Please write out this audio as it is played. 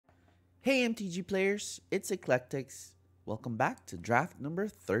Hey MTG players, it's Eclectics. Welcome back to draft number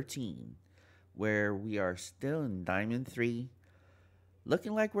 13, where we are still in Diamond 3.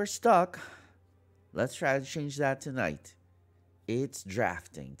 Looking like we're stuck. Let's try to change that tonight. It's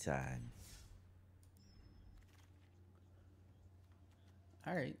drafting time.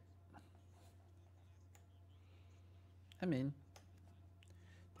 Alright, I'm in.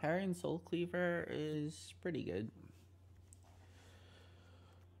 Parry Soul Cleaver is pretty good.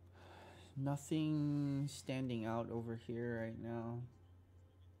 Nothing standing out over here right now.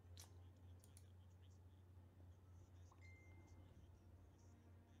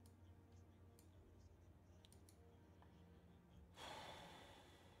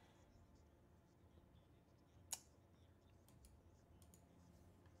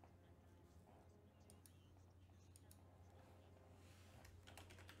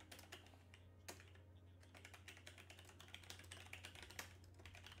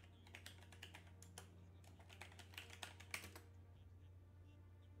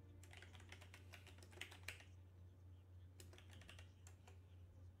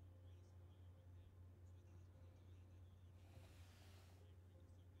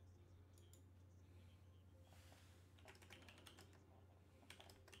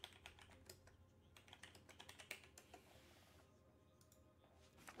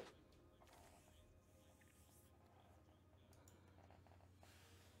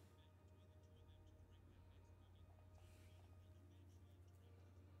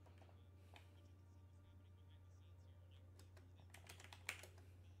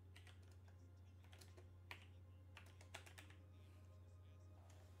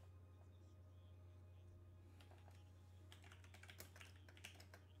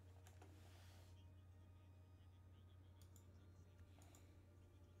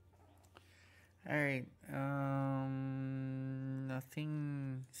 Alright,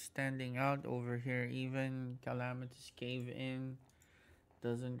 nothing standing out over here. Even Calamitous Cave In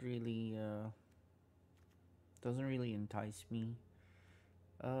doesn't really entice me.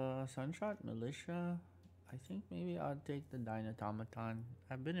 Sunshot Militia, I think maybe I'll take the Dynatomaton.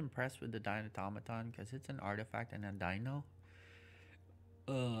 I've been impressed with the Dynatomaton because it's an artifact and a dino.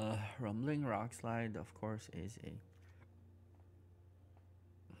 Rumbling Rockslide, of course, is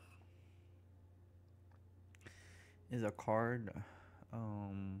a card.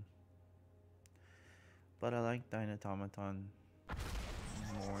 Um, but I like Dynatomaton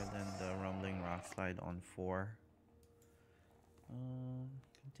more than the Rumbling Rockslide on 4.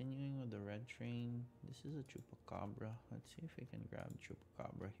 Continuing with the red train. This is a Chupacabra. Let's see if we can grab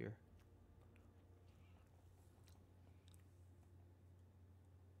Chupacabra here.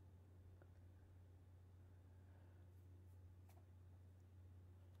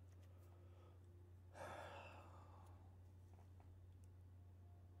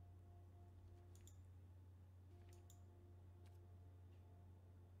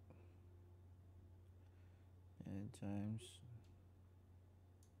 And times.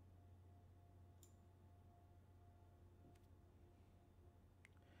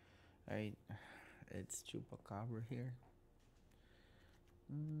 Alright, it's Chupacabra here.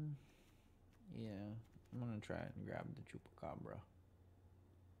 Yeah, I'm gonna try and grab the Chupacabra.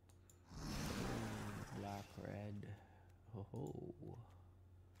 Black, red. Oh ho.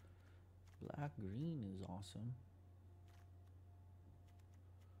 Black, green is awesome.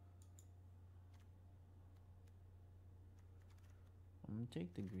 I'm gonna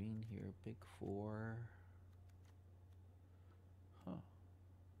take the green here, pick 4. Huh.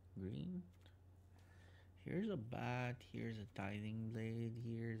 Green. Here's a bat, here's a tithing blade,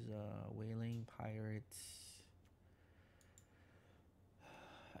 here's a wailing pirates.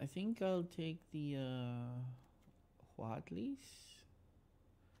 I think I'll take the Huatlis.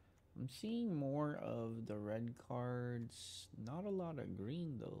 I'm seeing more of the red cards. Not a lot of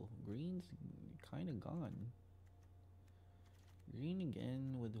green though. Green's kind of gone. Green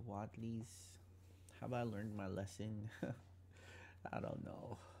again with Huatlis. Have I learned my lesson? I don't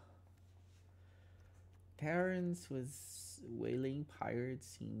know. Caverns with Wailing Pirates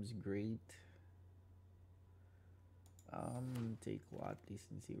seems great. Take Watley's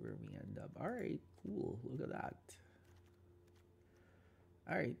and see where we end up. Alright, cool. Look at that.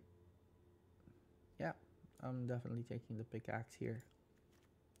 Alright. Yeah, I'm definitely taking the pickaxe here.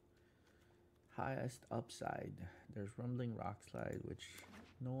 Highest upside. There's Rumbling Rockslide, which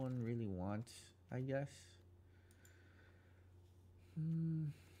no one really wants, I guess.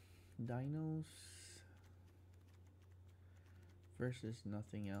 Dinos versus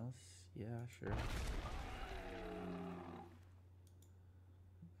nothing else. Yeah, sure.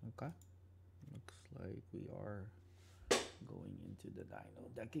 Okay. Looks like we are Going into the dino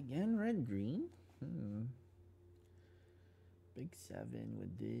deck again, red green. Big 7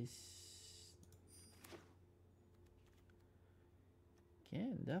 with this.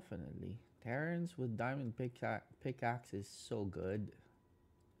 Can definitely. Terrans with diamond pickaxe is so good.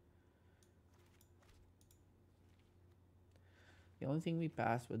 The only thing we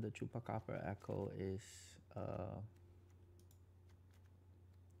pass with the Chupacabra Echo is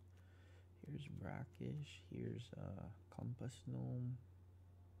here's Brackish, here's Compass Gnome.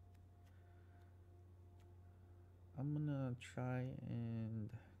 I'm gonna try and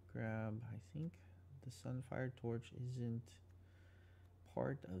grab, I think the Sunfire Torch isn't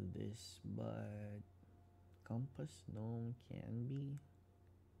part of this, but Compass Gnome can be.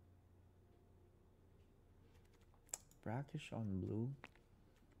 Brackish on blue.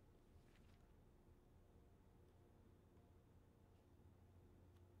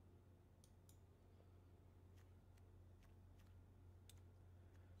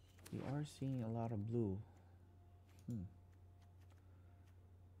 We are seeing a lot of blue.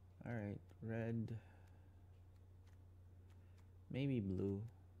 Alright, red. Maybe blue.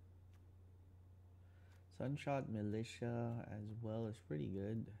 Sunshot Militia as well is pretty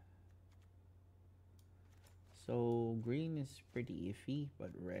good. So green is pretty iffy, but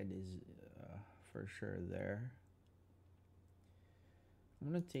red is for sure there. I'm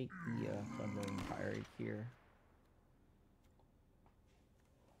gonna take the Thundering Pirate here.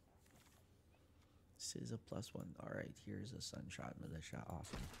 This is a +1. Alright, here's a Sunshot Militia.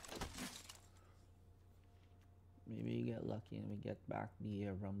 Awesome. Maybe you get lucky and we get back the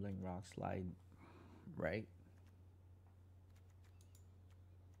Rumbling Rock Slide, right?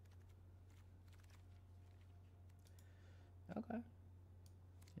 Okay.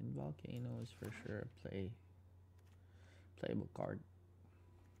 And Volcano is for sure a playable card.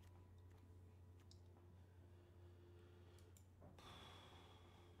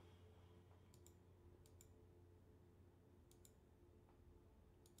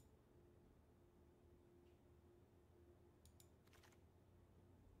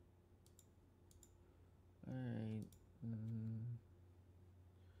 Alright.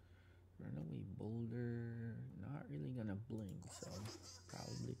 Runaway Boulder. Not really gonna blink, so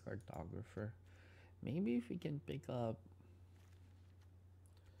probably Cartographer. Maybe if we can pick up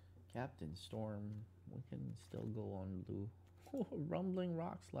Captain Storm, we can still go on blue. Oh, Rumbling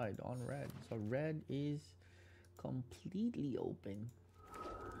Rock Slide on red. So red is completely open.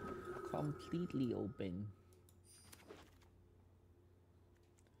 Completely open.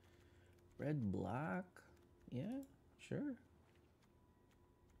 Red black. Yeah, sure.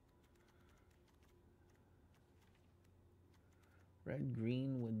 Red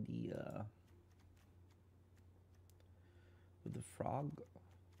green with the frog.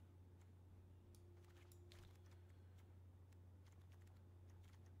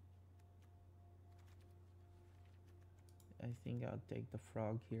 I think I'll take the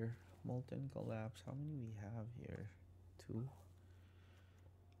frog here. Molten Collapse. How many we have here? 2.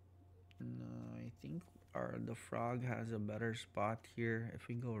 No, I think the frog has a better spot here if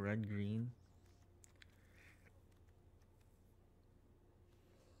we go red green.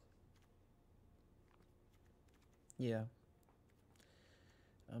 Yeah,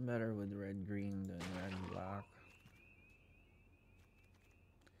 I'm better with red green than red black.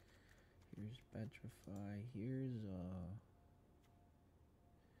 Here's Petrify. Here's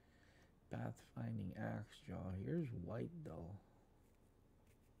Pathfinding Axejaw. Here's white though.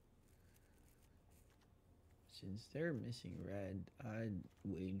 Since they're missing red, I'd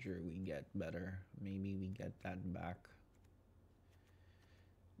wager we get better. Maybe we get that back.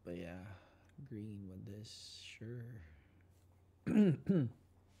 But yeah, green with this, sure.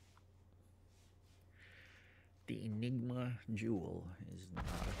 The Enigma Jewel is not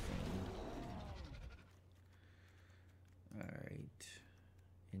a thing. Alright.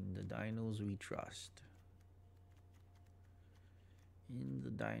 In the dinos we trust. In the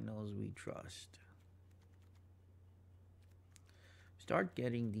dinos we trust. Start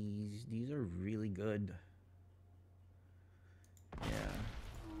getting these. These are really good. Yeah.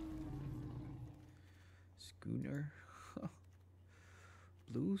 Schooner.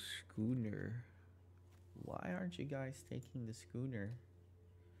 Blue Schooner. Why aren't you guys taking the Schooner?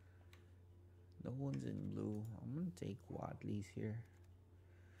 No one's in blue. I'm gonna take Watley's here.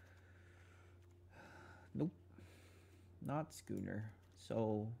 Nope. Not Schooner.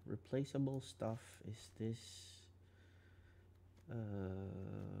 So replaceable stuff is this.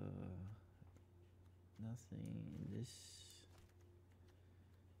 Nothing. This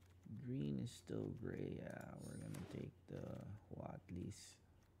green is still gray. Yeah, we're gonna take the Watley's.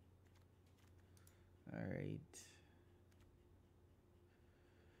 Alright.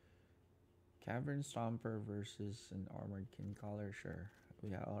 Cavern Stomper versus an Armored Kincaller. Sure,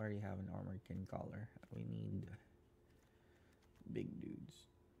 we already have an Armored Kincaller. We need big dudes.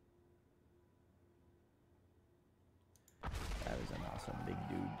 That is an awesome big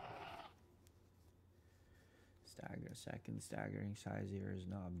dude. Second staggering size here is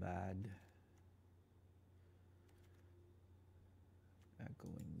not bad.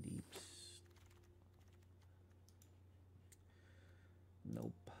 Echoing Deeps.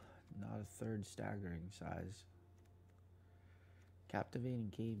 Nope, not a third staggering size.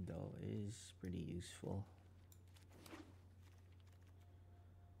 Captivating Cave though is pretty useful.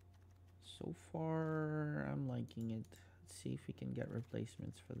 So far, I'm liking it. Let's see if we can get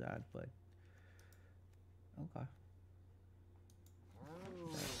replacements for that, but okay.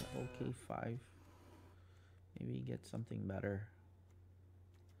 That's an okay 5. Maybe get something better.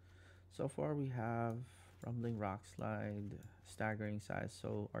 So far we have Rumbling Rock Slide, Staggering Size.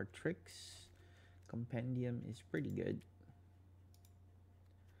 So our tricks compendium is pretty good.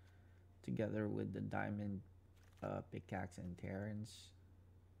 Together with the Diamond Pickaxe and Terrans.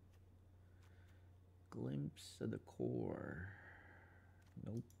 Glimpse of the Core.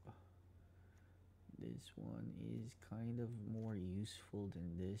 Nope. This one is kind of more useful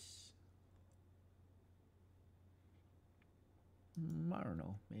than this. I don't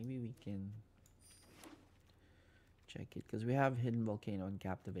know. Maybe we can check it because we have Hidden Volcano and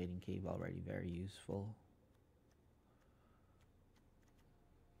Captivating Cave already. Very useful.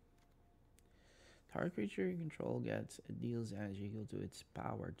 Target creature you control deals energy equal to its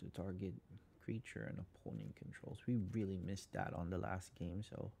power to target creature an opponent controls. We really missed that on the last game,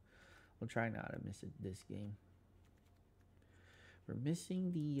 so we'll try not to miss it this game. We're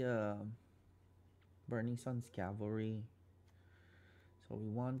missing the Burning Sun's Cavalry. So we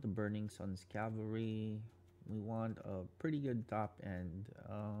want the Burning Sun's Cavalry. We want a pretty good top end.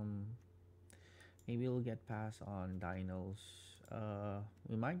 Maybe we'll get past on Dinos.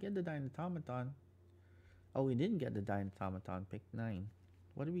 We might get the Dynatomaton. Oh, we didn't get the Dynatomaton. Pick 9.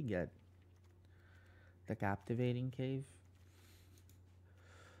 What did we get? The Captivating Cave.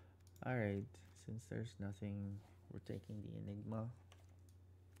 Alright, since there's nothing, we're taking the Enigma.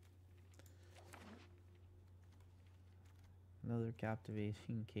 Another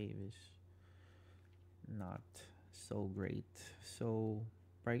Captivating Cave is not so great. So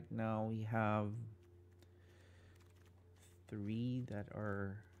right now we have 3 that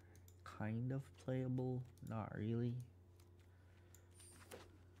are kind of playable, not really.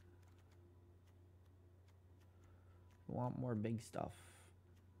 We want more big stuff.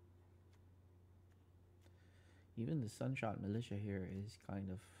 Even the Sunshot Militia here is kind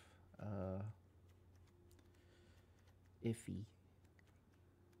of iffy.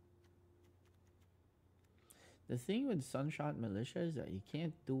 The thing with Sunshot Militia is that you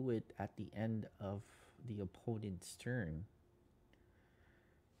can't do it at the end of the opponent's turn.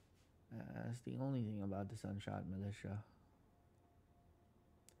 That's the only thing about the Sunshot Militia.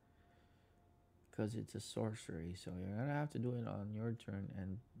 Because it's a sorcery, so you're gonna have to do it on your turn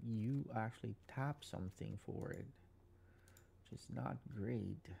and you actually tap something for it, which is not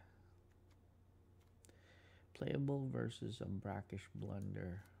great. Playable versus a Brackish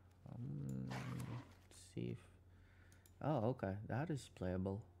Blunder. Let's see if... Oh, okay, that is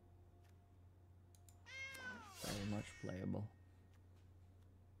playable. Very much playable.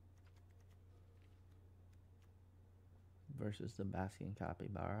 Versus the Basking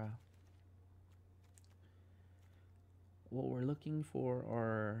Capybara. What we're looking for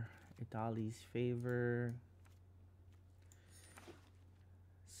are Italy's Favor,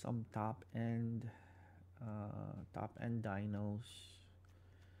 some top end dinos.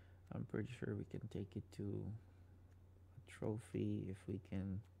 I'm pretty sure we can take it to a trophy if we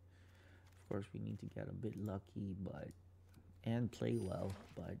can. Of course, we need to get a bit lucky, and play well.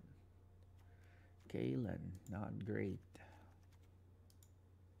 But Kalen, not great.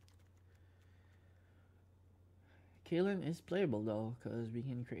 Kalen is playable though, because we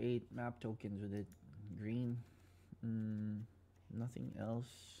can create map tokens with it. Green. Nothing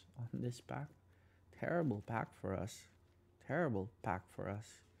else on this pack. Terrible pack for us. Terrible pack for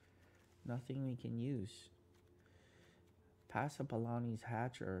us. Nothing we can use. Pass a Polani's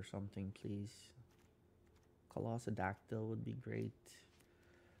Hatcher or something, please. Colossodactyl would be great.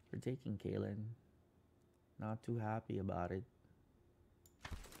 We're taking Kalen. Not too happy about it.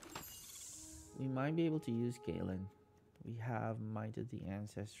 We might be able to use Kalen. We have Might of the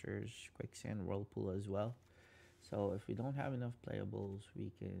Ancestors, Quicksand Whirlpool as well. So if we don't have enough playables, we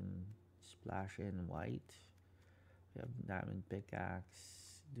can splash in white. We have Diamond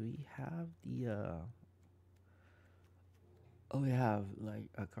Pickaxe. Do we have the Oh, we have like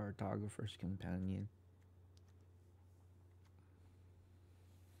a cartographer's companion.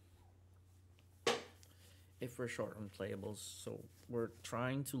 If we're short on playables, so we're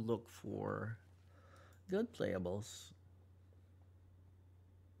trying to look for good playables.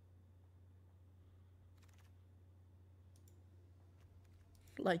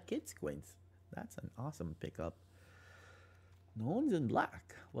 Like Kids Quince. That's an awesome pickup. No one's in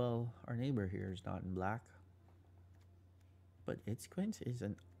black. Well, our neighbor here is not in black. But It's Quince is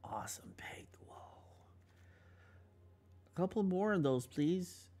an awesome pick. Whoa. A couple more of those,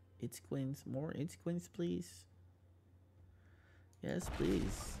 please. It's Quince. More It's Quince, please. Yes,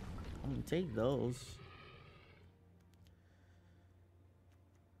 please. I'm gonna take those.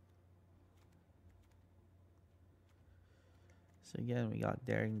 So again, we got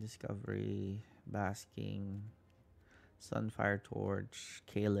Daring Discovery, Basking, Sunfire Torch,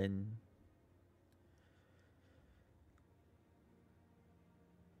 Kalen.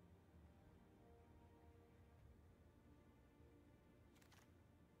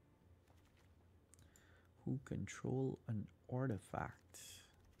 Who control an artifact?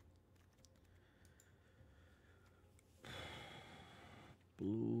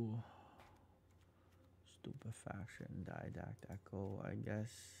 Blue. Stupefaction, Didact Echo. I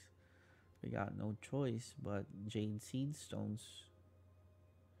guess we got no choice but Jade Seed Stones.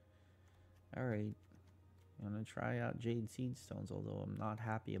 Alright. I'm gonna try out Jade Seed Stones, although I'm not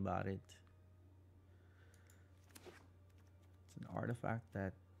happy about it. It's an artifact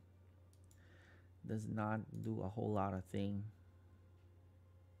that does not do a whole lot of thing.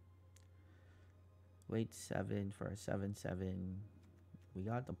 Wait 7 for a 7/7. We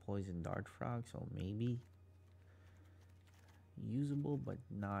got the Poison Dart Frog, so maybe usable, but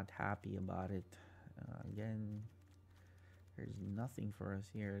not happy about it. Again, there's nothing for us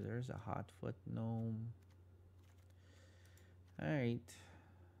here. There's a Hotfoot Gnome. Alright.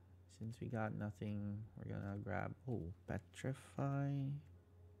 Since we got nothing, we're gonna grab... Oh, Petrify.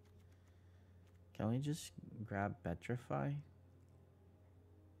 Can we just grab Petrify?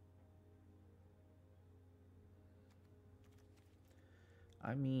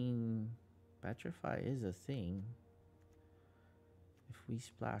 I mean, Petrify is a thing. If we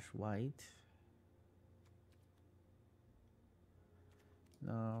splash white...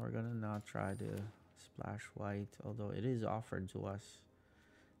 No, we're gonna not try to splash white, although it is offered to us.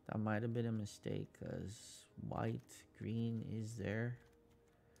 That might have been a mistake, because white, green is there.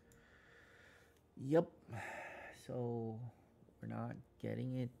 Yep. So, we're not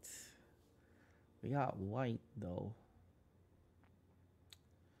getting it. We got white, though.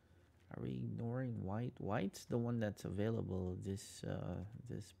 Are we ignoring white? White's the one that's available this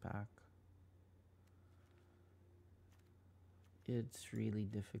pack. It's really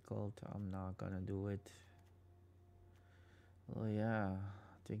difficult. I'm not gonna do it. Oh yeah,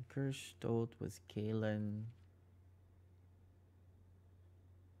 Tinker's Toad with Kalen.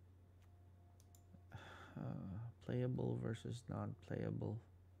 Playable versus non-playable.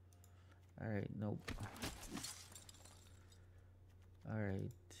 Alright, nope.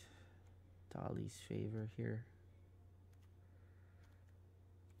 Alright. Tali's favor here.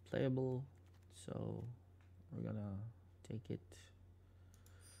 Playable, so we're gonna take it.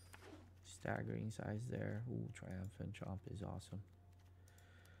 Staggering size there. Ooh, Triumphant Chomp is awesome.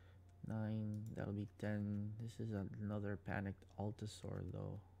 9, that'll be 10. This is another Panicked Altasaur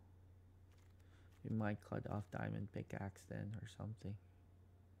though. We might cut off Diamond Pickaxe then or something.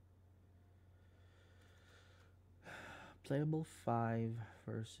 Playable 5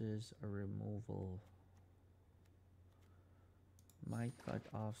 versus a removal. Might cut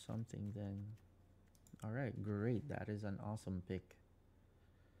off something then. Alright, great. That is an awesome pick.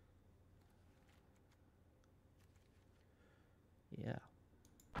 Yeah.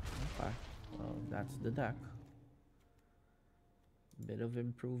 Okay. Well, that's the deck. Bit of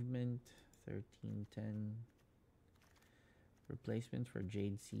improvement. 1310. Replacement for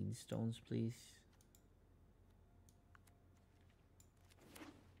Jade Seed Stones, please.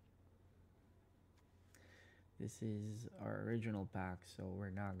 This is our original pack, so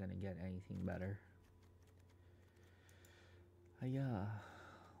we're not gonna get anything better. Yeah.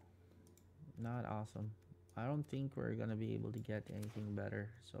 Not awesome. I don't think we're gonna be able to get anything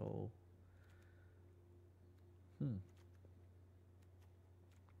better, so...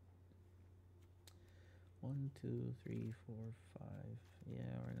 1, 2, 3, 4, 5. Yeah,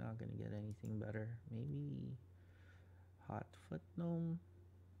 we're not gonna get anything better. Maybe... Hotfoot Gnome?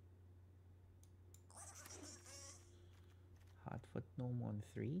 Hotfoot Gnome on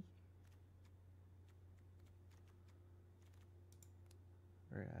 3?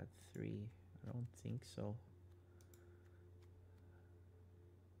 We're at 3. I don't think so.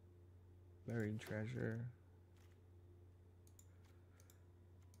 Buried treasure.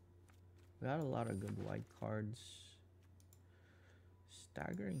 We got a lot of good white cards.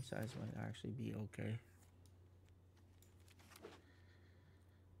 Staggering size might actually be okay.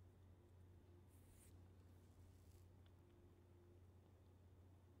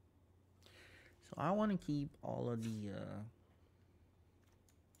 So I want to keep all of the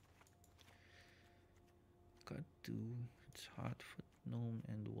got to it's Hotfoot Gnome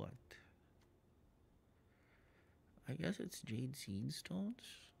and what? I guess it's Jade Seed Stones.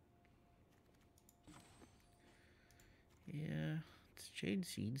 Yeah, it's Jade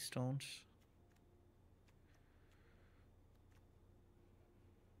Seed Stones.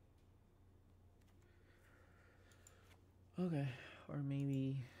 Okay, or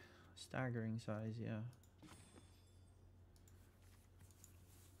maybe staggering size, yeah.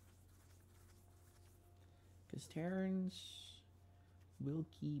 Because Terrans will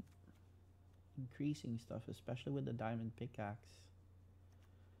keep increasing stuff, especially with the diamond pickaxe.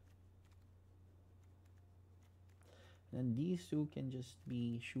 And these two can just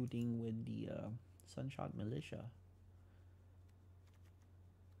be shooting with the Sunshot Militia.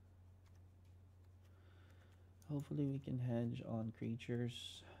 Hopefully we can hedge on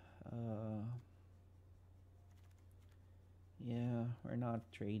creatures. Yeah, we're not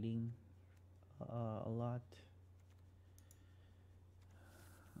trading a lot.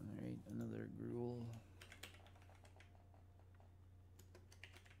 Alright, another Gruul.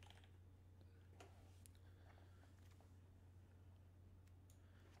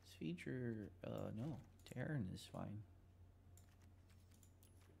 This feature, no, Terran is fine.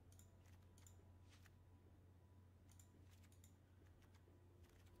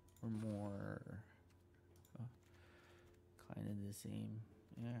 Or more kind of the same.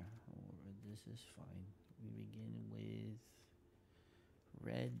 Yeah, this is fine. We begin with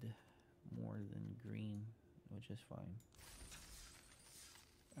red more than green, which is fine.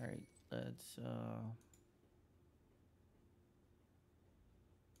 All right, let's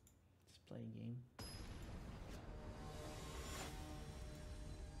play a game.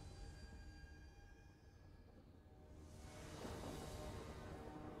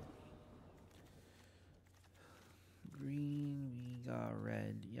 Green, we got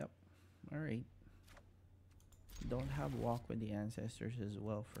red. Yep. All right. Don't have walk with the ancestors as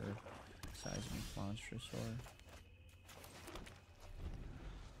well for seismic monstrosaur.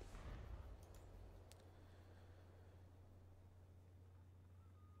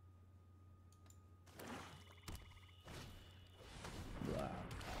 Blah.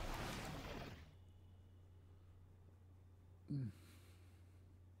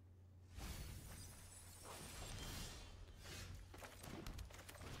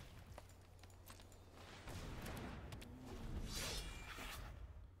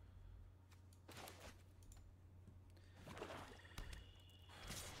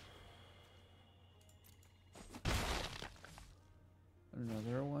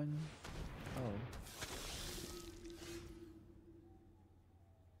 Another one. Oh.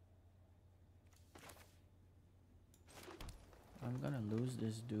 I'm gonna lose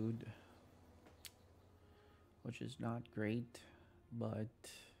this dude, which is not great, but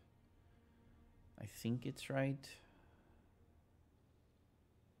I think it's right.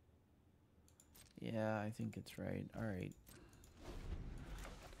 Yeah, I think it's right. All right.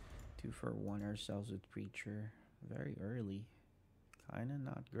 2 for 1 ourselves with Preacher. Very early. Kinda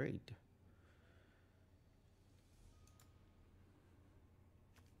not great.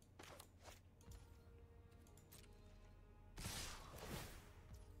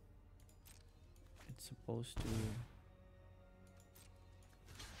 It's supposed to...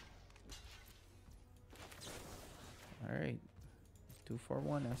 Alright. 2 for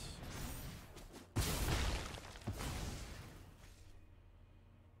 1 S.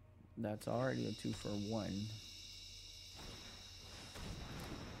 That's already a 2 for 1.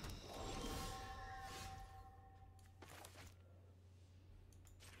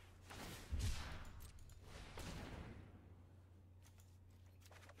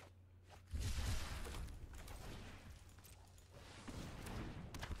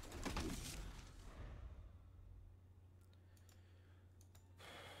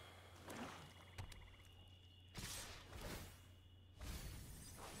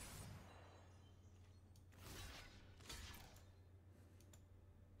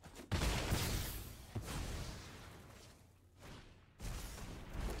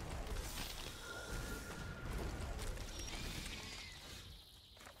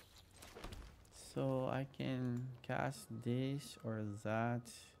 So I can cast this or that.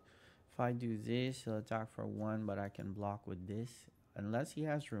 If I do this, he'll attack for 1, but I can block with this. Unless he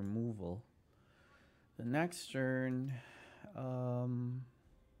has removal. The next turn,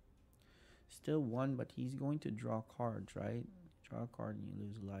 still one, but he's going to draw cards, right? Draw a card and you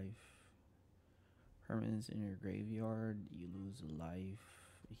lose life. Permanents in your graveyard, you lose a life.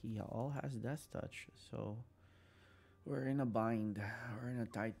 He all has Death Touch, so we're in a bind. We're in a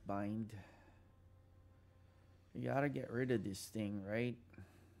tight bind. You gotta get rid of this thing, right?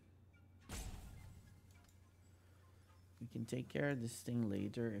 We can take care of this thing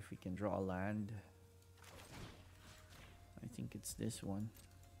later if we can draw a land. I think it's this one.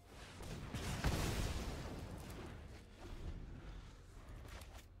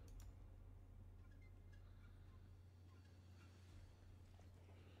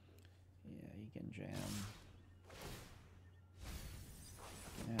 Yeah, you can jam.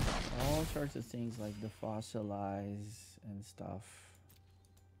 Yeah, all sorts of things like the fossilize and stuff.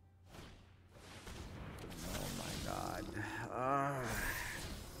 Oh my god.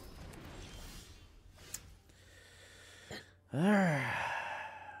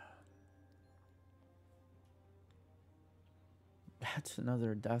 That's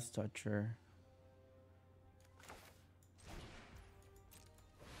another Death Toucher.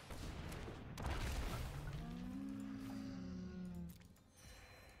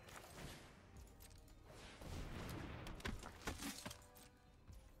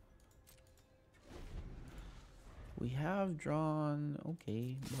 We have drawn,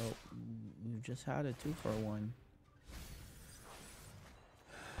 okay, but we've just had a 2-for-1.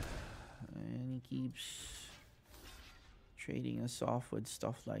 And he keeps trading us off with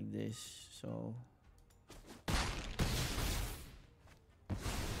stuff like this, so.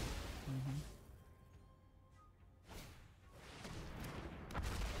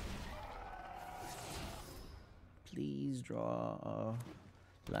 Please draw a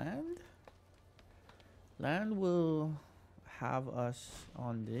land. Land will have us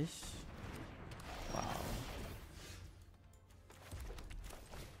on this. Wow.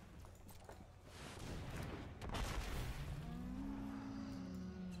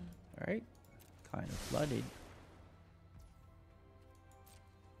 Alright. Kind of flooded.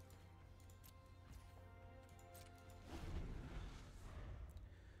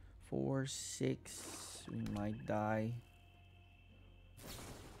 Four, 6. We might die.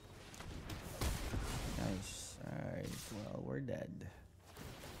 Nice. Alright, well, we're dead.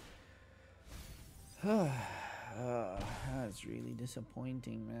 That's really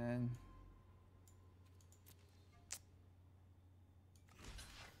disappointing, man.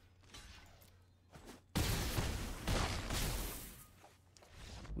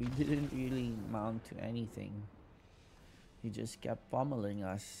 We didn't really mount to anything. He just kept pummeling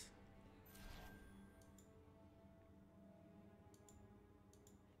us.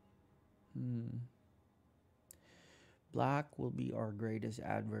 Black will be our greatest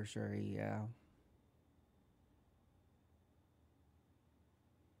adversary, yeah.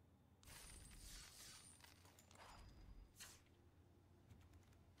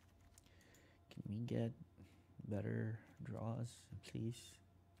 Can we get better draws, please?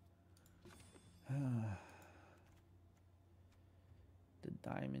 The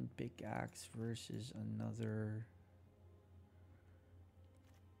diamond pickaxe versus another.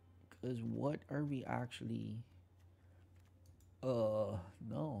 Because what are we actually? No,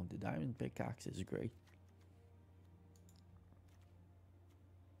 the diamond pickaxe is great.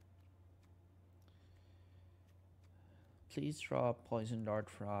 Please draw Poison Dart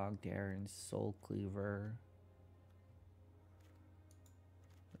Frog, Darren's Soul Cleaver.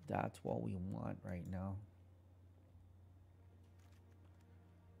 That's what we want right now.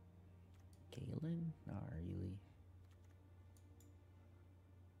 Galen? Not really.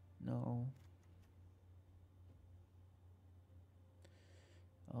 No.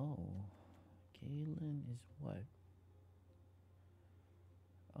 Oh. Galen is what?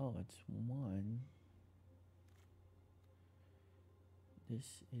 Oh, it's 1.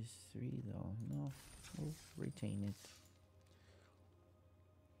 This is 3 though. No, we'll retain it.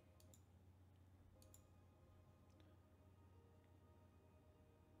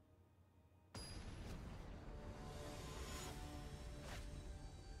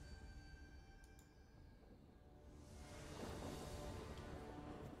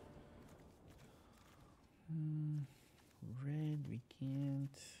 Red, we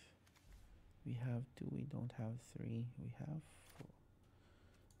can't. We have 2, we don't have 3. We have 4.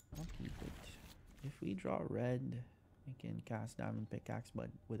 I'll keep it. If we draw red, we can cast diamond pickaxe, but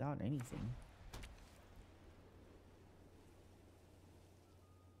without anything.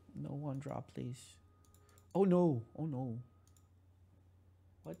 No one drop, please. Oh no! Oh no!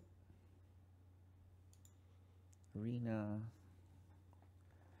 What? Arena.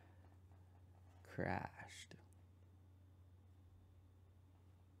 crashed.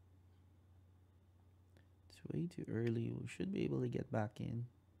 It's way too early. We should be able to get back in.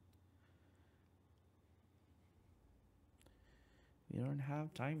 We don't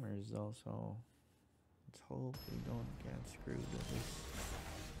have timers though, so let's hope we don't get screwed with this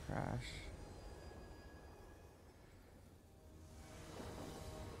crash.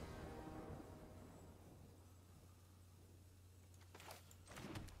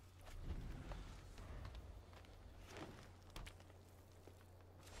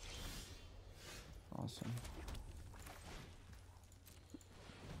 Awesome.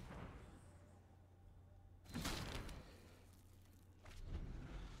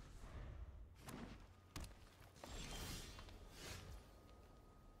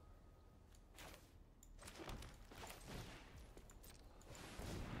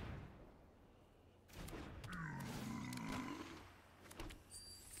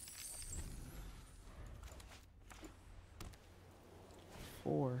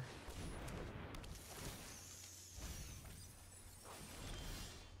 Four.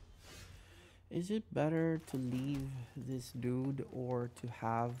 Is it better to leave this dude or to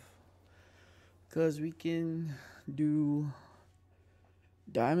have? Because we can do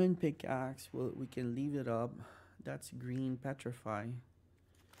diamond pickaxe. Well, we can leave it up. That's green petrify.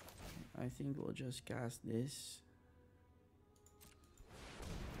 I think we'll just cast this.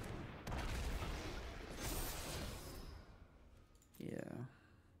 Yeah.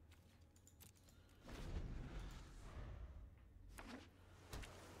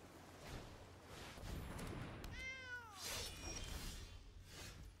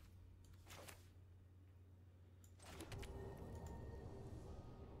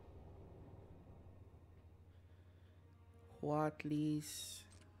 Whatleys.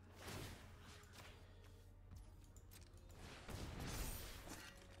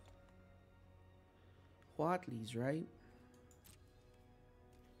 Whatleys, right?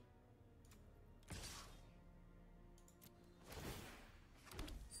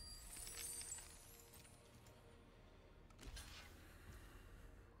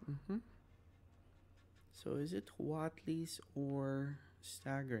 So is it Whatleys or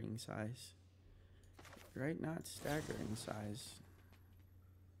staggering size? Right, not staggering size.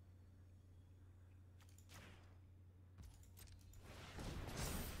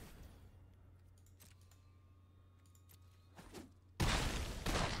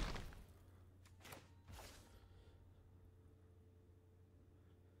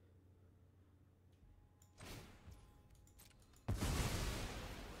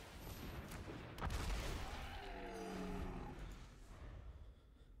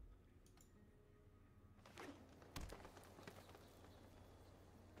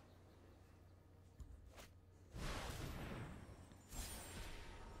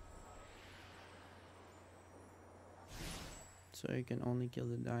 So you can only kill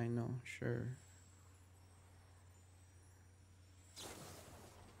the dino, sure.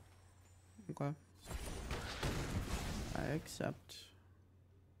 Okay. I accept.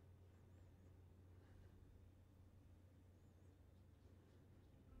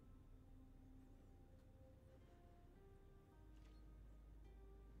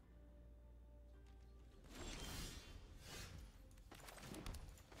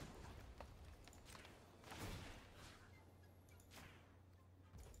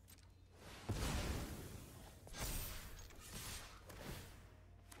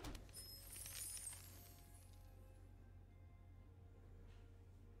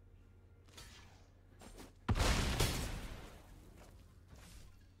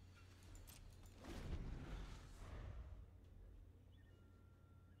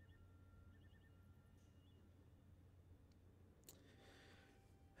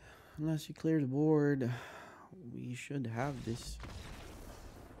 Unless you clear the board, we should have this.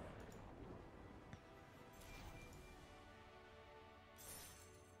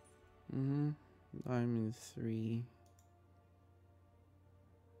 Diamond 3.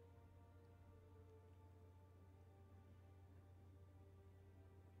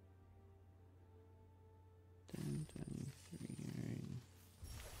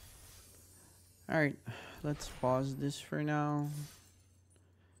 Alright, let's pause this for now.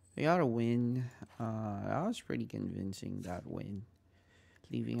 They got a win. That was pretty convincing, that win.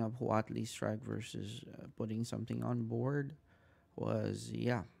 Leaving up Watley strike versus putting something on board was,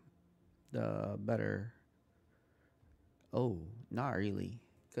 yeah, the better. Oh, not really.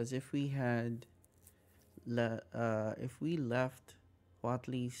 Because if we had, if we left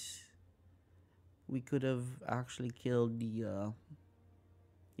Watley's, we could have actually killed the,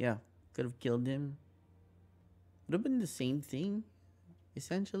 yeah, could have killed him. Would have been the same thing,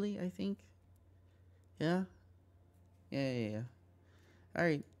 essentially, I think. Yeah. Yeah. All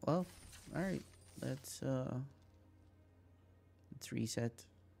right. Well. All right. Let's let's reset.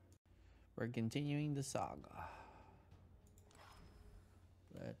 We're continuing the saga.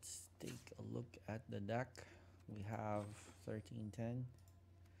 Let's take a look at the deck. We have 1310.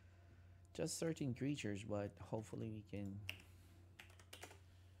 Just 13 creatures, but hopefully we can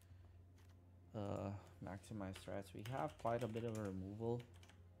maximize threats. We have quite a bit of a removal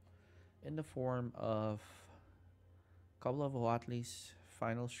in the form of a couple of Watley's,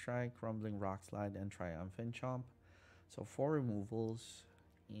 Final Strike, Rumbling Rockslide, and Triumphant Chomp. So 4 removals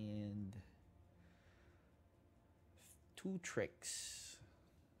and 2 tricks,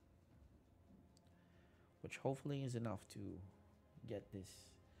 which hopefully is enough to get this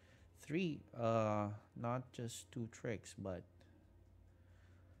 3, not just 2 tricks, but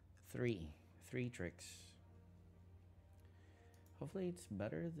 3 tricks. Hopefully it's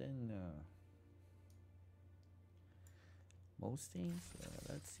better than most things.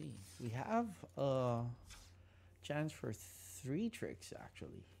 Let's see. We have a chance for 3 tricks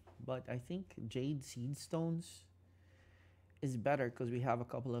actually, but I think Jade Seed Stones is better because we have a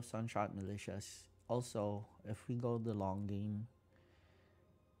couple of Sunshot Militias. Also, if we go the long game,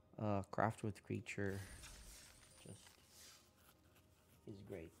 Craft with Creature just is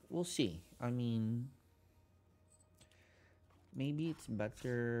great. We'll see. I mean, maybe it's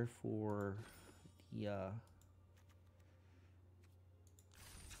better for the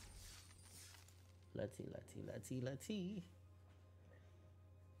let's see.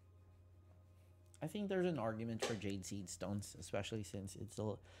 I think there's an argument for Jade Seed Stones, especially since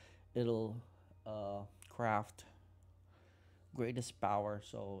it'll craft greatest power.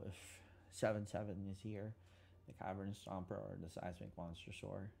 So if 7/7 is here, the Caverns Stomper or the Seismic Monster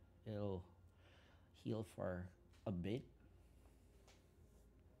Soar, it'll heal for a bit.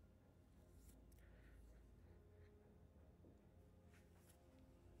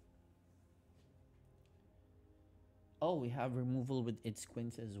 Oh, we have removal with its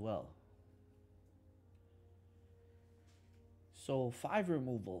Quince as well. So 5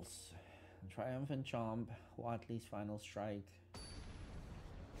 removals. Triumphant Chomp, Watley's Final Strike.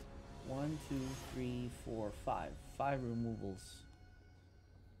 1, 2, 3, 4, 5. 5 removals.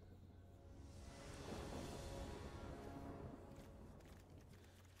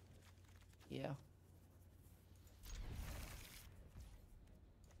 Yeah.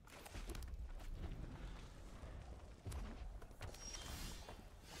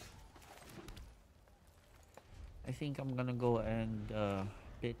 I think I'm gonna go and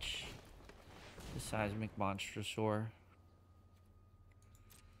pitch the Seismic Monster Soar.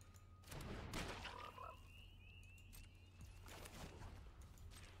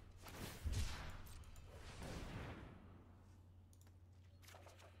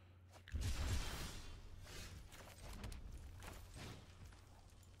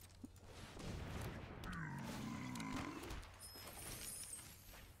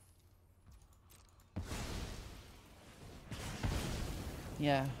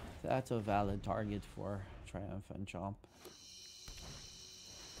 Yeah, that's a valid target for Triumphant Chomp.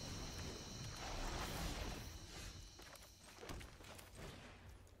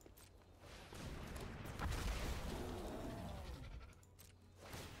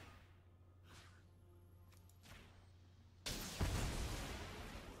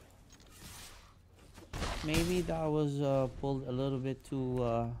 Maybe that was pulled a little bit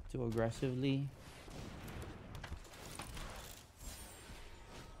too aggressively.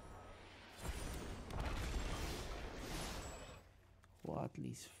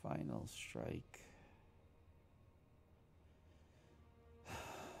 Watley's Final Strike.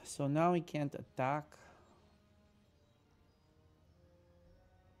 So now he can't attack.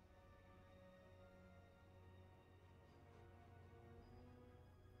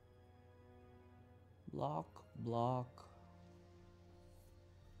 Block.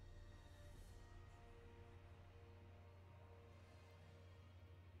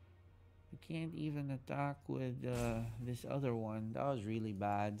 You can't even attack with this other one. That was really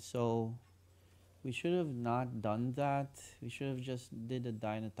bad. So we should have not done that. We should have just did a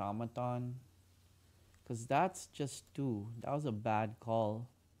Dynatomaton. Because that's just 2. That was a bad call.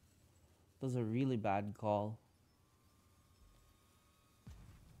 That was a really bad call.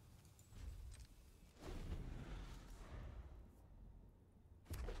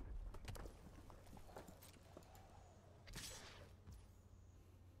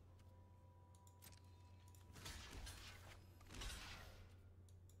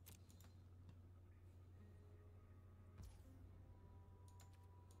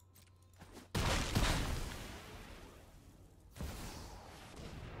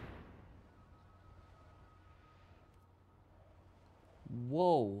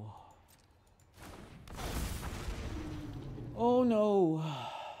 Whoa. Oh no.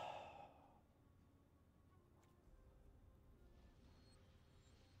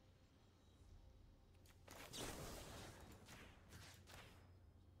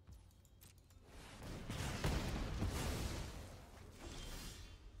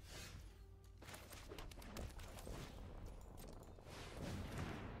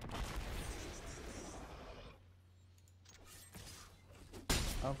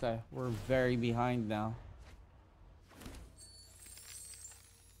 Okay, we're very behind now.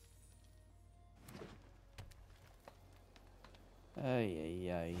 Ay,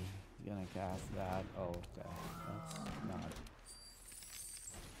 ay, ay. Gonna cast that. Oh, okay. That's not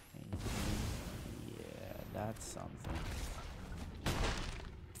anything. Yeah, that's something.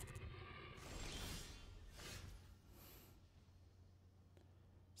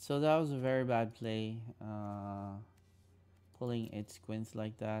 So that was a very bad play. Pulling its quints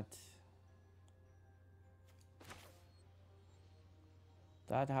like that.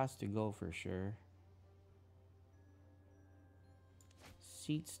 That has to go for sure.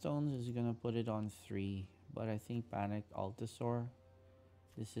 Seed Stones is gonna put it on 3, but I think Panicked Altasaur.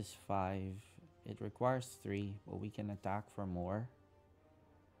 This is 5. It requires 3, but we can attack for more.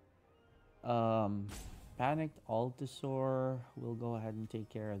 Panicked Altasaur will go ahead and take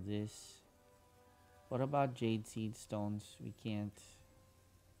care of this. What about Jade Seed Stones? We can't.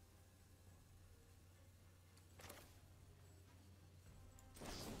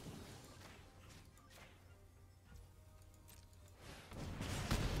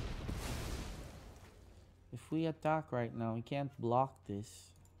 If we attack right now, we can't block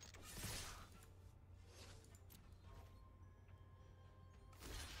this.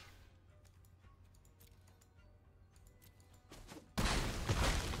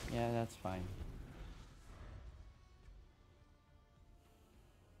 Yeah, that's fine.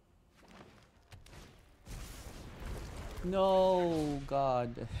 No,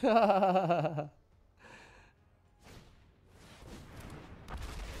 God. Yeah,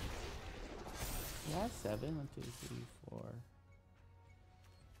 7. 1, 2, 3, 4.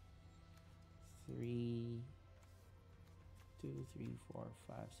 3, 2, 3, 4,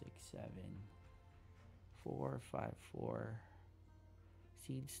 5, 6, 7. 4, 5, 4.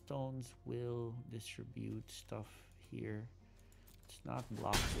 Seed Stones will distribute stuff here. Let's not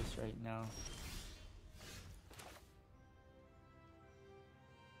block this right now.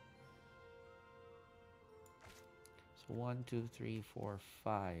 So 1, 2, 3, 4,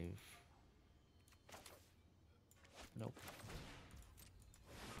 5. Nope.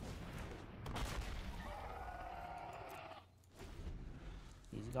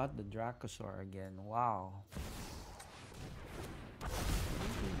 He's got the Dracosaur again. Wow. What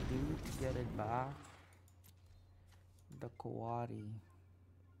did he do to get it back? The Kawadi.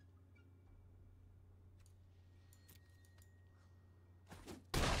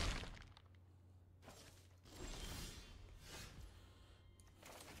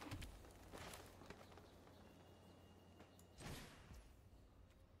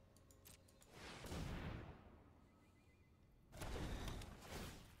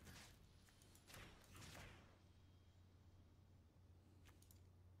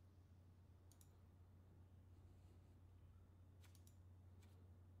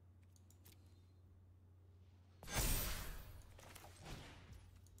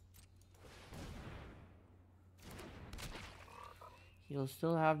 He'll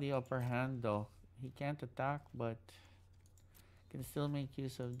still have the upper hand though. He can't attack, but can still make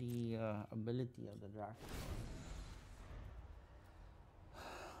use of the ability of the Draco.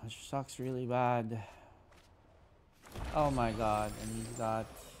 Which sucks really bad. Oh my god, and he's got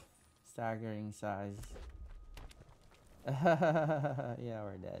staggering size. Yeah,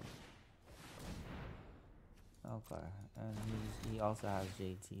 we're dead. Okay, and he also has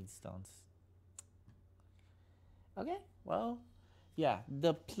Jade Seed Stones. Okay, well, yeah,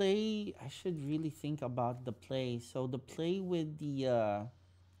 the play, I should really think about the play. So the play with the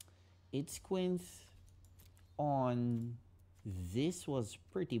its quinth on this was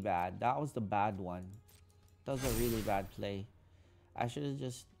pretty bad. That was the bad one. That was a really bad play. I should have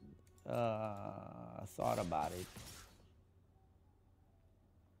just thought about it.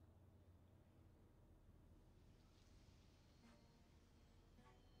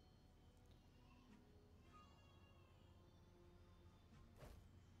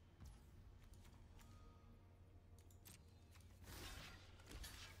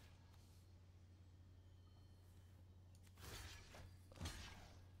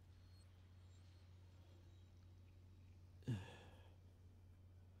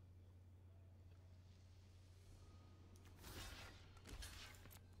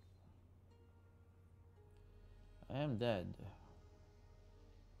 am dead.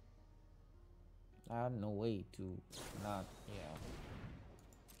 I have no way to not, yeah.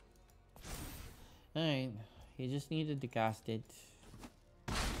 Alright, he just needed to cast it.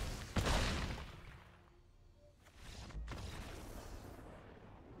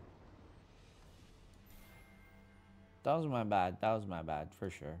 That was my bad. That was my bad, for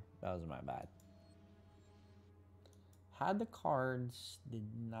sure. That was my bad. Had the cards, did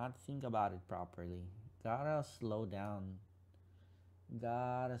not think about it properly. Gotta slow down.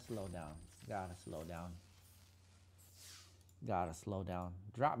 Gotta slow down. Gotta slow down. Gotta slow down.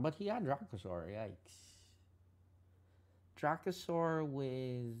 But he had Dracosaur, yikes. Dracosaur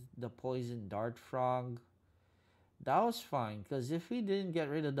with the poison dart frog. That was fine, because if we didn't get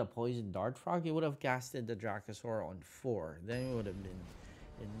rid of the poison dart frog, he would have casted the Dracosaur on 4. Then we would have been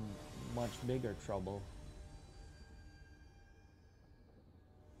in much bigger trouble.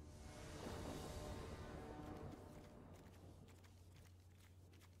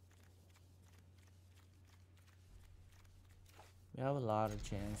 We have a lot of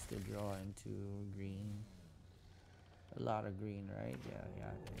chance to draw into green. A lot of green, right? Yeah,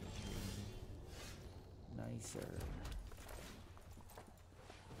 there's green. Nicer.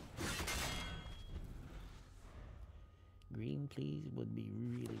 Green, please, would be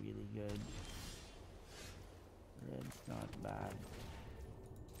really, really good. Red's not bad.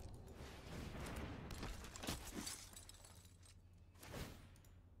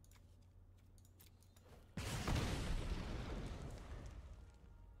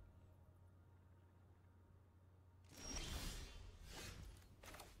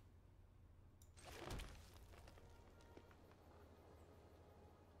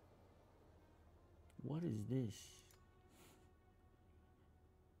 What is this?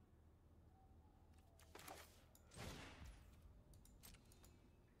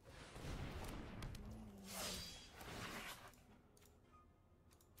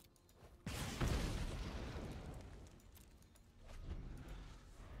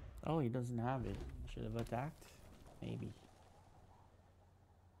 Oh, he doesn't have it. Should have attacked? Maybe.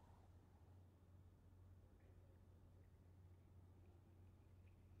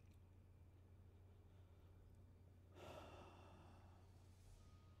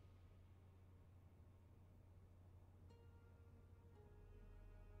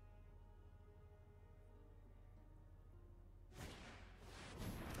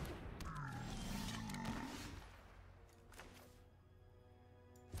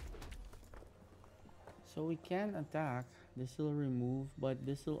 So we can attack. This will remove, but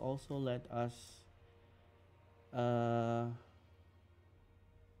this will also let us I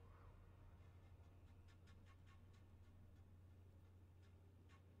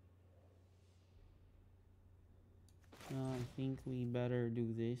think we better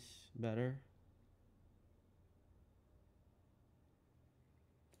do this better.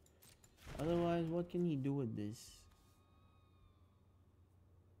 Otherwise, what can he do with this?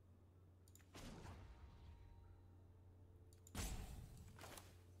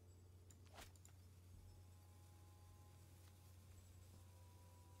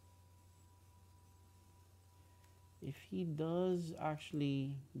 If he does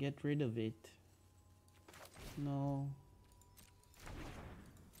actually get rid of it, no.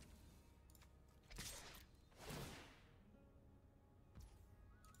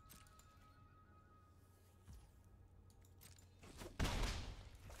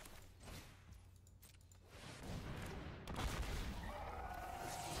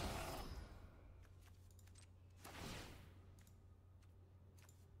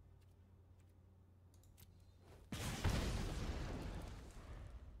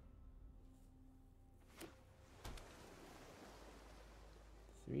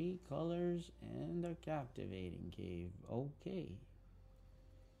 Three colors and a captivating cave. Okay.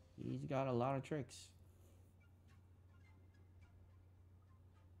 He's got a lot of tricks.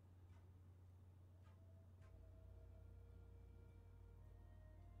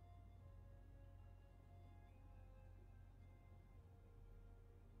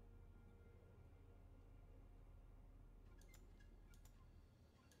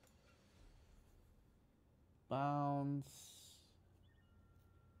 Bounce.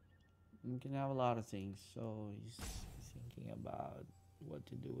 You can have a lot of things, so he's thinking about what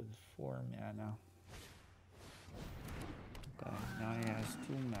to do with 4 mana. Okay, now he has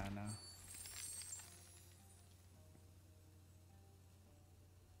 2 mana.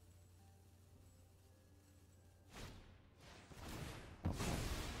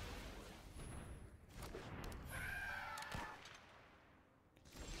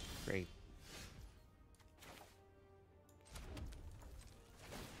 Great.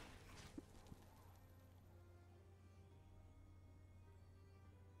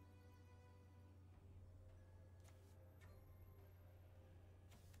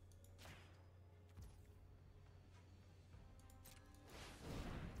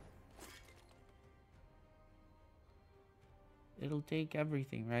 It'll take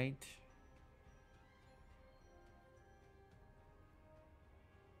everything, right?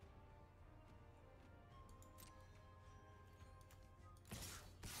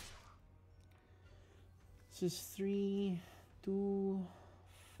 This is 3, 2,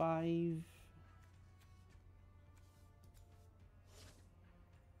 5.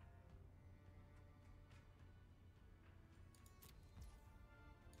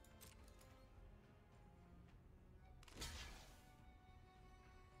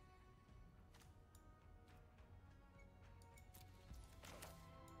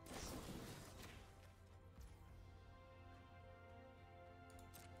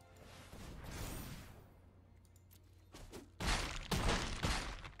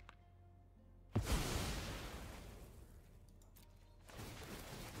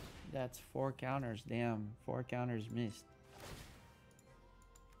 That's 4 counters. Damn, 4 counters missed.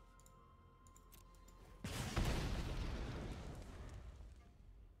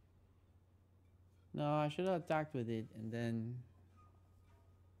 No, I should have attacked with it and then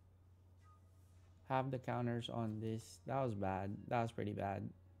have the counters on this. That was bad. That was pretty bad.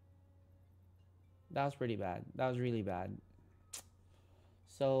 That was pretty bad. That was really bad.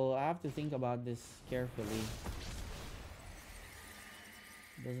 So I have to think about this carefully.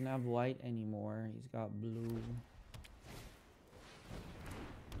 Doesn't have white anymore. He's got blue.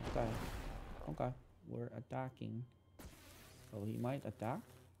 Okay. Okay. We're attacking. Oh, he might attack.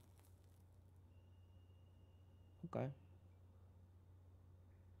 Okay.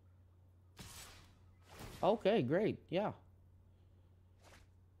 Okay, great. Yeah.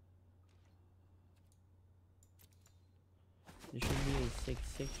 There should be a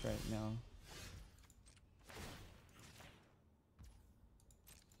 6-6 right now.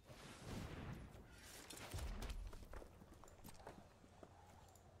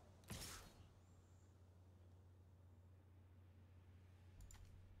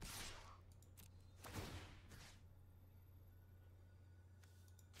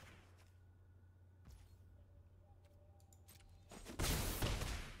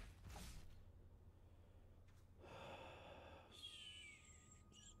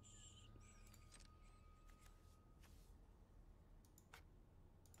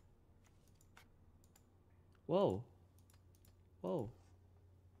 Whoa. Whoa.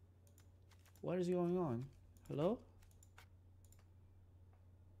 What is going on? Hello?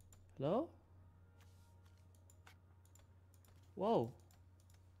 Hello? Whoa.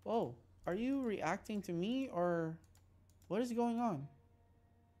 Whoa. Are you reacting to me or what is going on?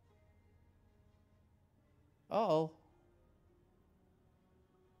 Uh-oh.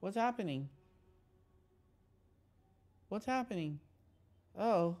 What's happening? What's happening?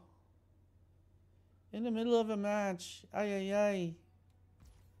 Oh. In the middle of a match. Ay, ay, ay.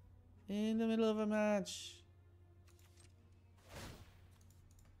 In the middle of a match.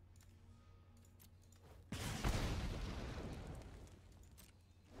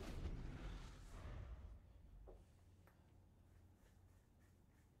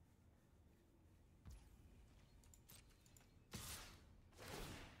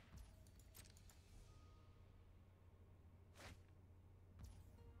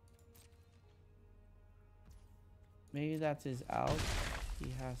 Maybe that's his out. He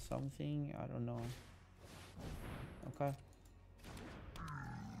has something. I don't know. Okay.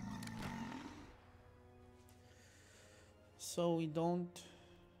 So we don't...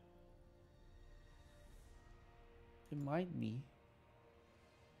 It might be.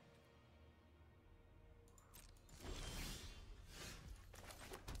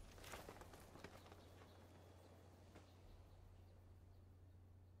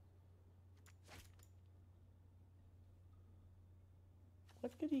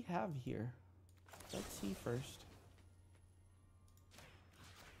 What could he have here? Let's see first.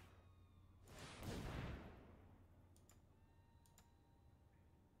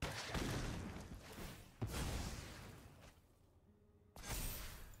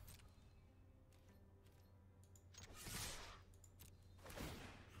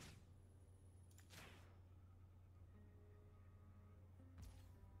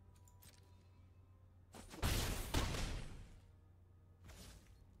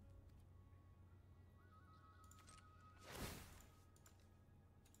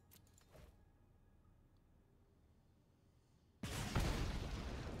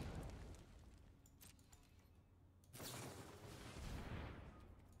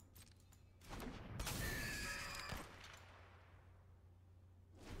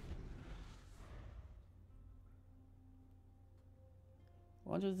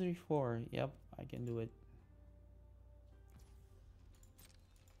 One, two, three, four. Yep, I can do it.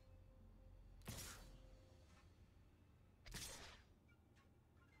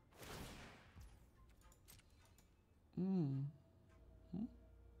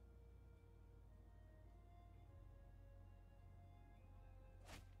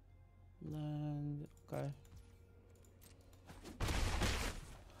 Land. Okay.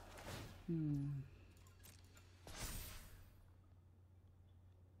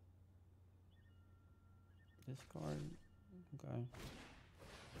 Discard. Okay.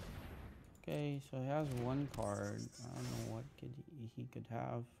 Okay, so he has one card. I don't know what he could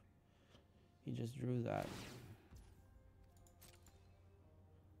have. He just drew that.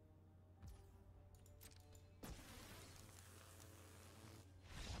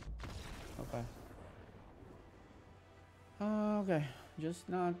 Okay. Okay. Just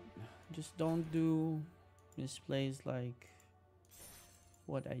don't do misplays like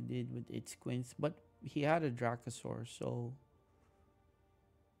what I did with its queens. But he had a Dracosaur, so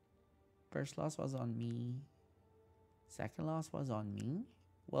first loss was on me. Second loss was on me.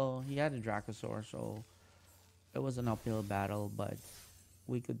 Well, he had a Dracosaur, so it was an uphill battle, but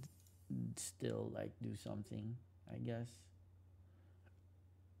we could still like do something, I guess.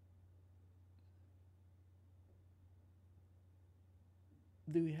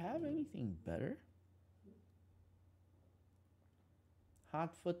 Do we have anything better?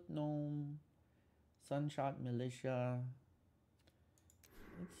 Hotfoot Gnome, Sunshot Militia.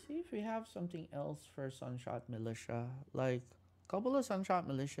 Let's see if we have something else for Sunshot Militia. Like, a couple of Sunshot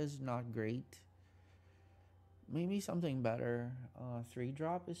Militia is not great. Maybe something better.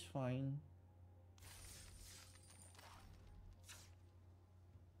 3-drop is fine.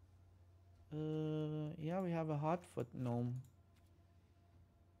 Yeah, we have a Hotfoot Gnome.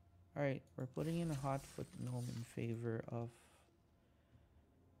 Alright, we're putting in a Hotfoot Gnome in favor of...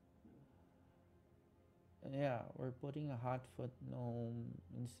 Yeah, we're putting a Hotfoot Gnome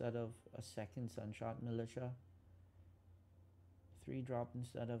instead of a second Sunshot Militia. 3-drop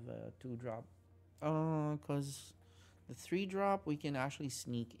instead of a 2-drop. Because the 3-drop, we can actually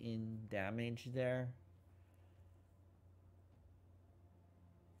sneak in damage there.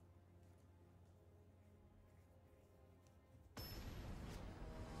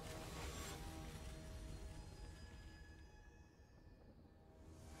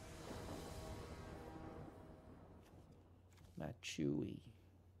 Chewy.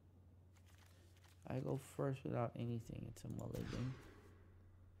 I go first without anything. It's a mulligan.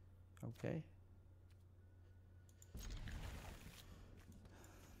 Okay.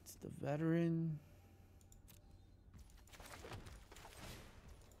 It's the veteran.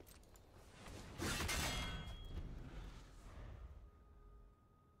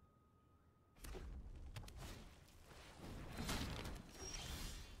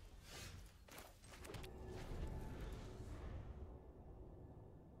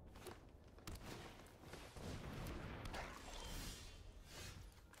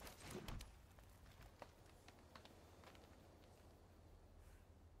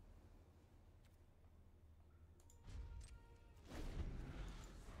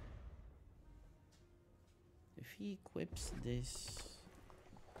 If he equips this,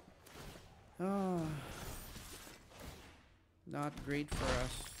 not great for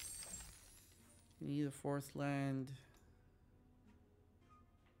us. We need a 4th land.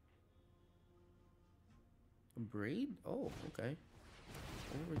 A braid? Oh, okay.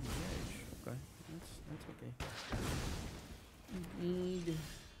 Over the edge. Okay, that's okay. We need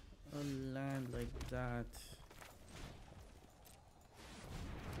a land like that.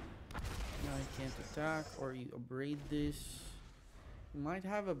 Now I can't attack, or you braid this. You might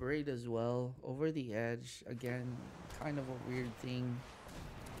have a braid as well. Over the edge. Again, kind of a weird thing.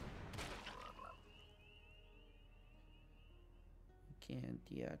 Can't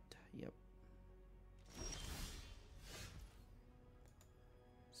yet. Yep.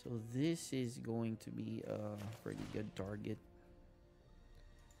 So this is going to be a pretty good target.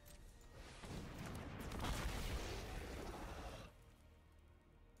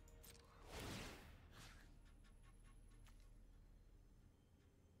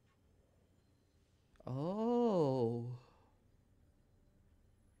 Oh.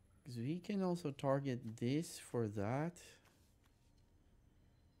 Because we can also target this for that.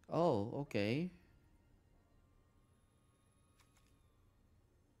 Oh, okay.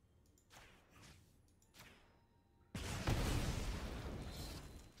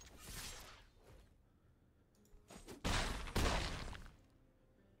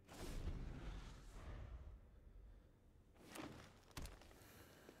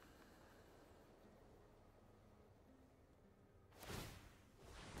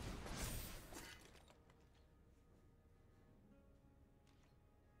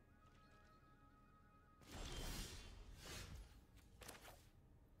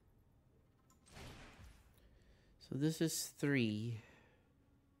 So this is 3.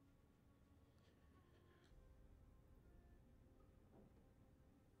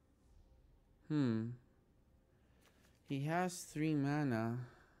 He has 3 mana.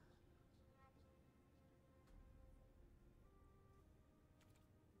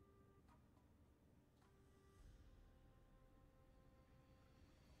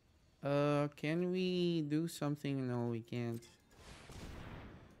 Can we do something? No, we can't.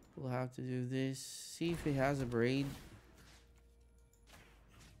 We'll have to do this. See if he has a braid.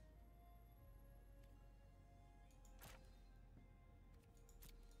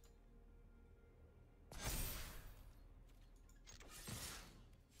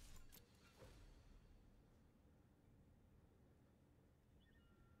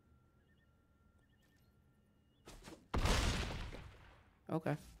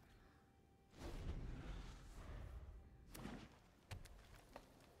 Okay.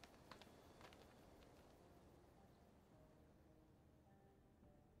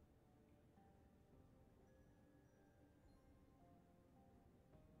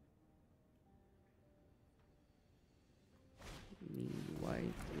 Need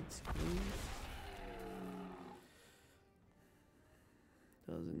white, it's green.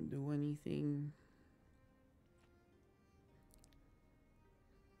 Doesn't do anything.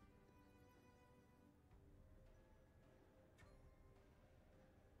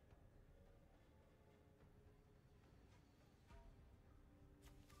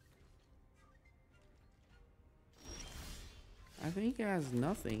 I think it has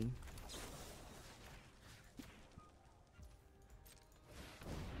nothing.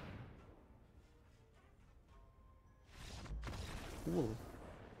 Cool.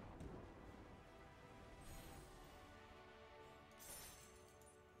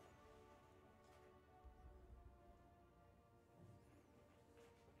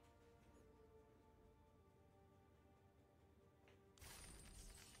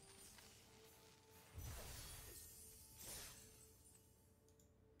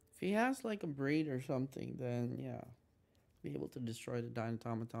 If he has like a braid or something, then yeah, be able to destroy the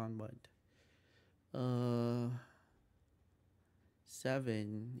Dynatomaton, but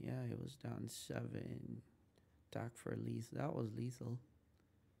 7, yeah, it was down 7. Attack for lethal. That was lethal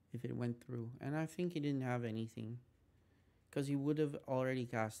if it went through. And I think he didn't have anything, because he would have already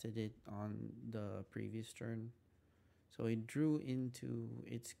casted it on the previous turn. So he drew into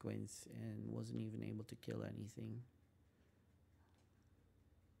its quints and wasn't even able to kill anything.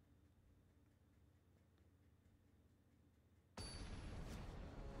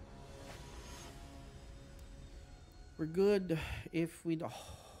 We're good if we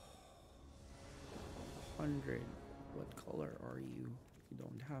 100. What color are you? You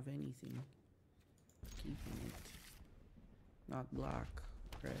don't have anything. Keeping it. Not black.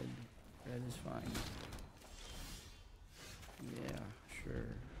 Red. Red is fine. Yeah,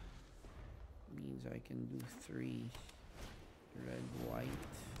 sure. Means I can do 3. Red, white.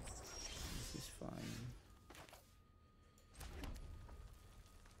 This is fine.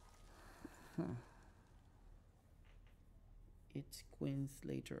 Huh. It's quints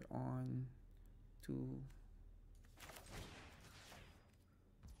later on to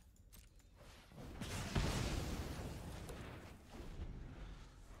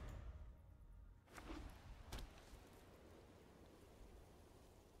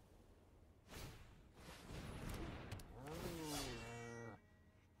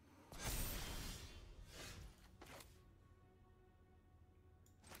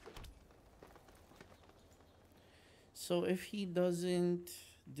so if he doesn't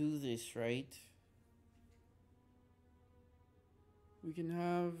do this, right? We can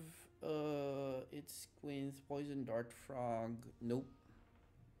have it's Queen's Poison Dart Frog. Nope.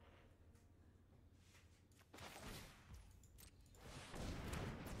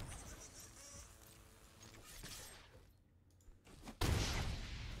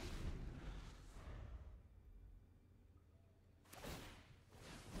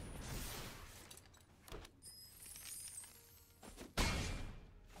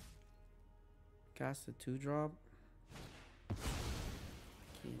 Cast a 2-drop.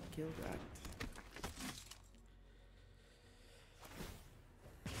 Can't kill that.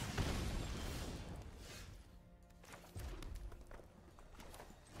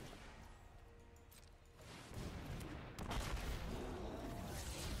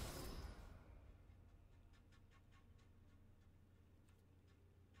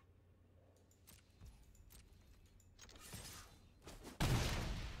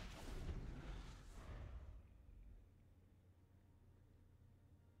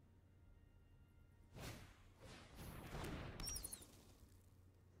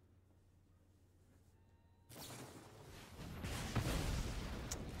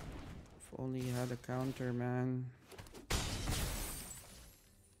 Only had a counter, man.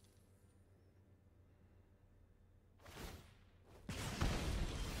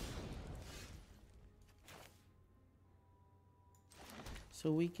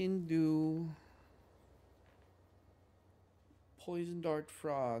 So we can do Poison Dart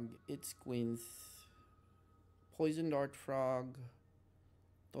Frog, it's Quinth. Poison Dart Frog,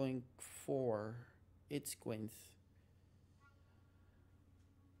 Doink 4, it's Quinth.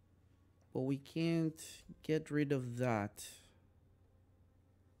 But we can't get rid of that.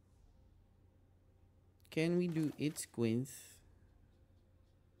 Can we do it's Quinth?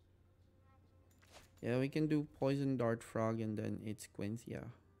 Yeah, we can do Poison Dart Frog and then it's Quinth, yeah.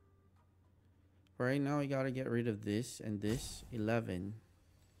 Right now, we gotta get rid of this and this. 11.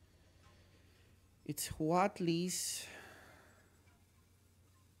 It's Huatli's.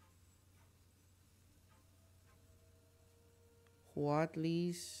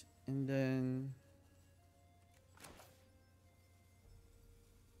 Huatli's and then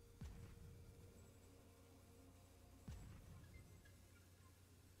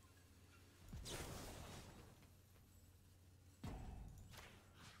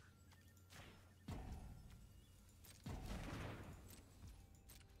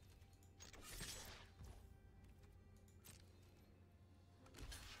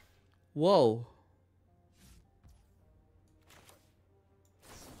whoa.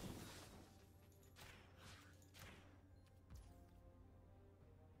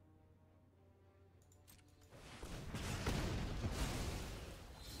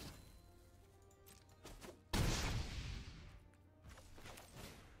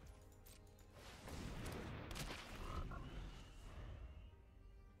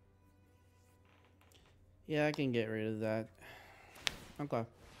 Yeah, I can get rid of that. Okay.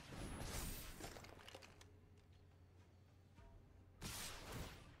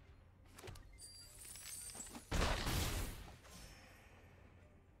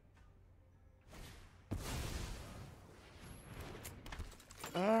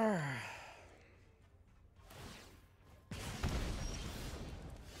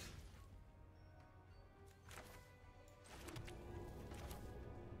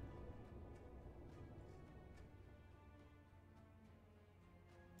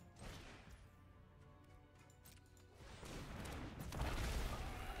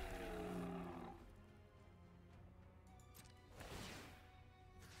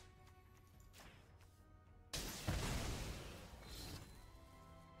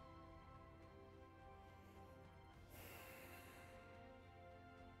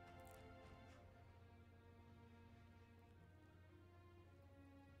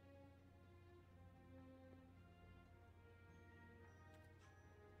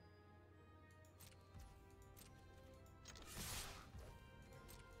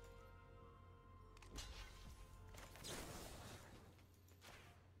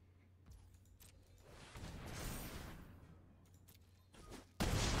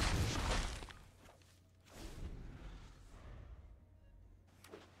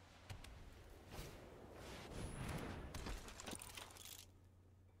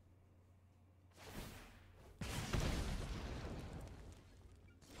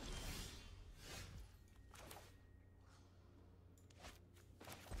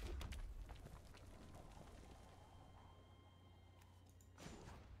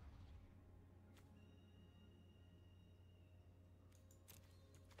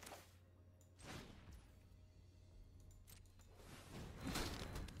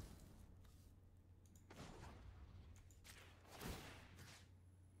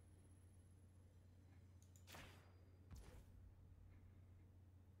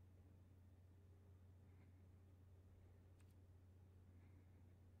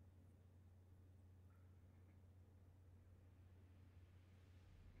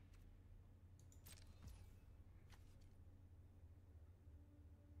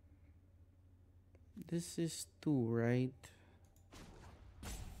 This is 2, right?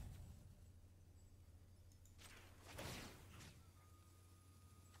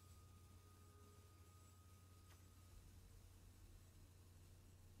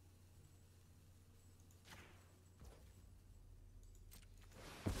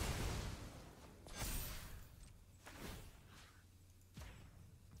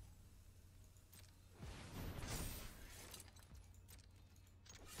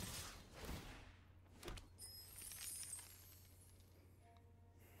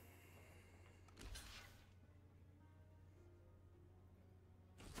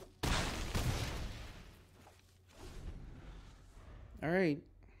 Alright.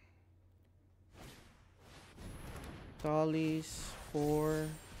 Dollies 4.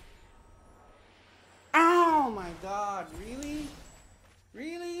 Oh my god, really?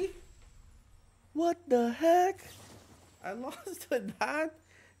 Really? What the heck? I lost to that?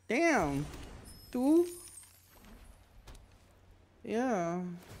 Damn. 2? Yeah.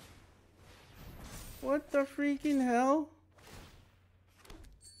 What the freaking hell?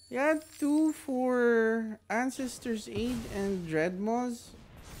 You had 2 for Ancestors Aid and Dreadmaws?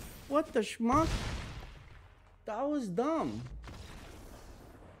 What the schmuck? That was dumb.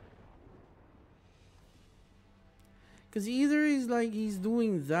 Cause either he's like he's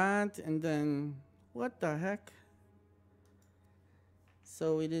doing that and then what the heck?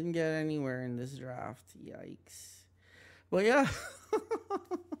 So we didn't get anywhere in this draft. Yikes. But yeah.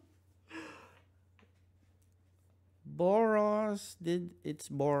 Boros did its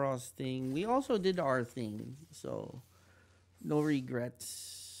Boros thing. We also did our thing. So no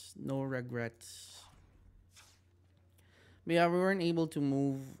regrets. No regrets. But yeah, we weren't able to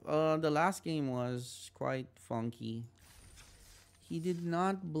move. The last game was quite funky. He did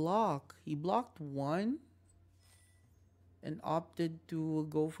not block. He blocked one and opted to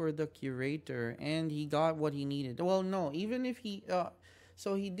go for the curator, and he got what he needed. Well, no, even if he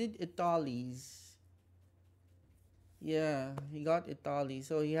so he did Italy's. Yeah, he got Italy.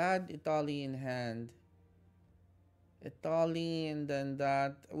 So he had Italy in hand. Italy, and then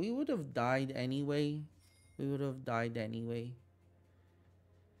that we would have died anyway. We would have died anyway.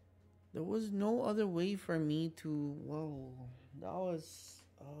 There was no other way for me to. Whoa, that was.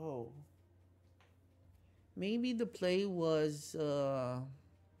 Oh. Maybe the play was.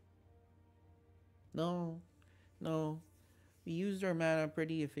 No. No. We used our mana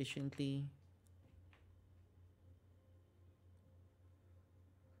pretty efficiently.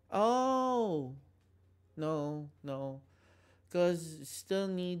 Oh. No, no. Because still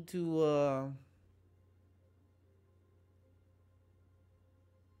need to.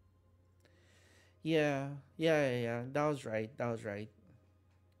 Yeah. That was right. That was right.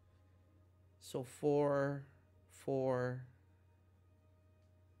 So 4, 4.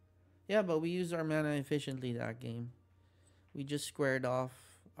 Yeah, but we used our mana efficiently that game. We just squared off.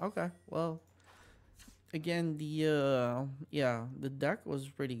 Okay, well, again, the deck was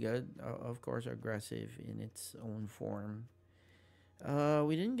pretty good. Of course, aggressive in its own form.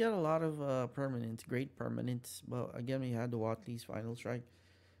 We didn't get a lot of permanents, great permanents, but again, we had the Watley's Final Strike.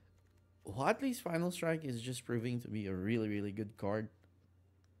 Watley's Final Strike is just proving to be a really, really good card.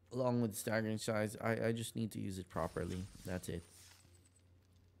 Along with staggering size, I just need to use it properly. That's it.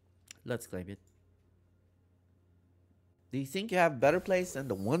 Let's claim it. Do you think you have better plays than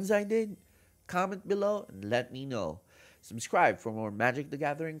the ones I did? Comment below and let me know. Subscribe for more Magic the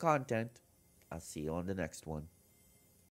Gathering content. I'll see you on the next one.